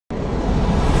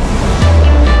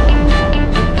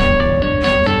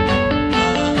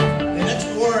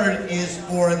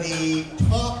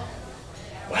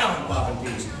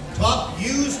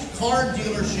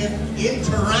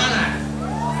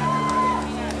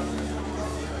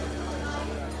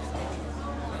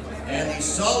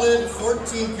solid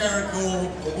 14-karat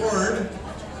gold award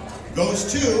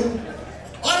goes to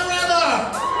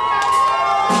Autorama!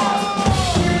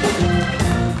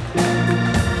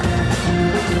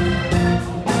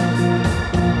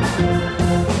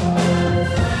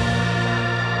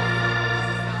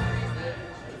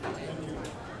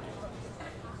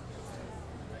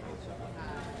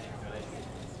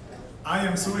 I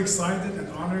am so excited and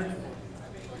honored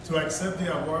to accept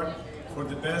the award for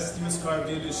the best used car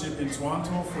dealership in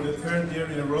Toronto for the third year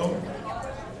in a row.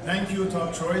 Thank you,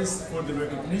 Top Choice, for the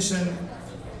recognition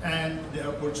and the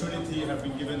opportunity have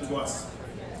been given to us.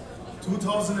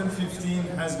 2015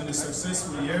 has been a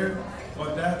successful year,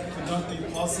 but that could not be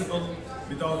possible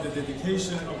without the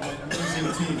dedication of my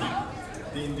amazing team,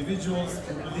 the individuals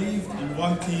who believed in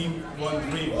one team, one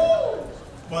dream.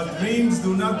 But dreams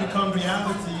do not become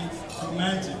reality through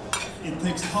magic. It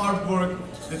takes hard work,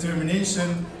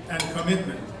 determination, and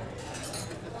commitment.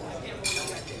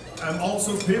 I'm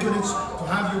also privileged to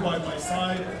have you by my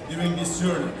side during this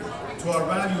journey. To our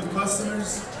valued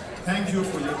customers, thank you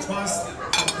for your trust,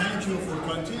 and thank you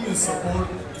for continued support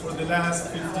for the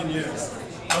last 15 years.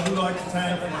 I would like to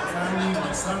thank my family,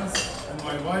 my sons, and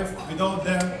my wife. Without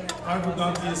them, I would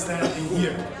not be standing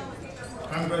here.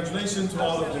 Congratulations to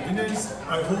all of the winners.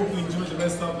 I hope you enjoy the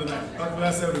rest of the night. God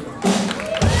bless everyone.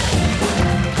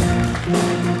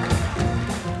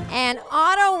 And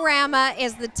Autorama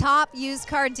is the top used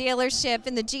car dealership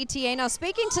in the GTA. Now,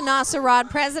 speaking to Nasserad,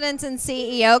 President and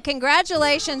CEO,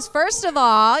 congratulations, first of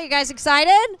all. You guys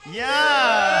excited?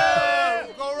 Yeah!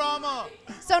 Go Rama!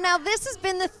 So now this has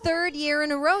been the third year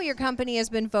in a row your company has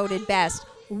been voted best.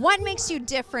 What makes you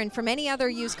different from any other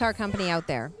used car company out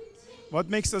there? What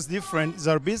makes us different is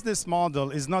our business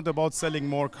model is not about selling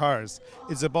more cars.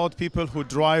 It's about people who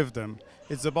drive them.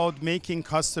 It's about making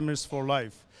customers for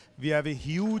life. We have a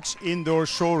huge indoor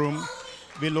showroom.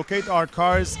 We locate our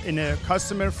cars in a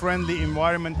customer-friendly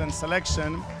environment and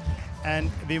selection, and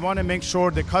we want to make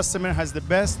sure the customer has the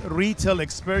best retail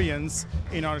experience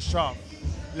in our shop.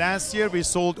 Last year, we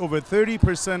sold over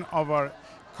 30% of our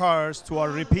cars to our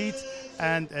repeat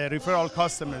and referral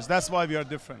customers. That's why we are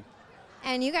different.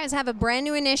 And you guys have a brand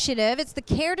new initiative. It's the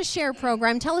Care to Share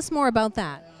program. Tell us more about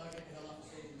that.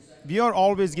 We are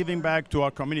always giving back to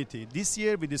our community. This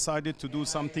year we decided to do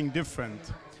something different.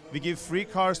 We give free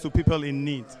cars to people in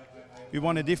need. We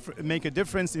want to make a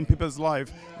difference in people's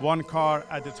life, one car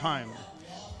at a time.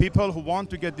 People who want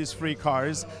to get these free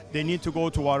cars, they need to go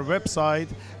to our website,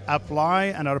 apply,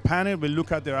 and our panel will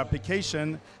look at their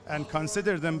application and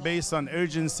consider them based on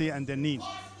urgency and the need.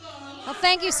 Well,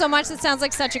 thank you so much. That sounds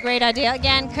like such a great idea.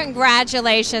 Again,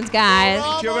 congratulations, guys.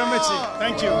 Thank you very much.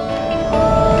 Thank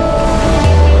you.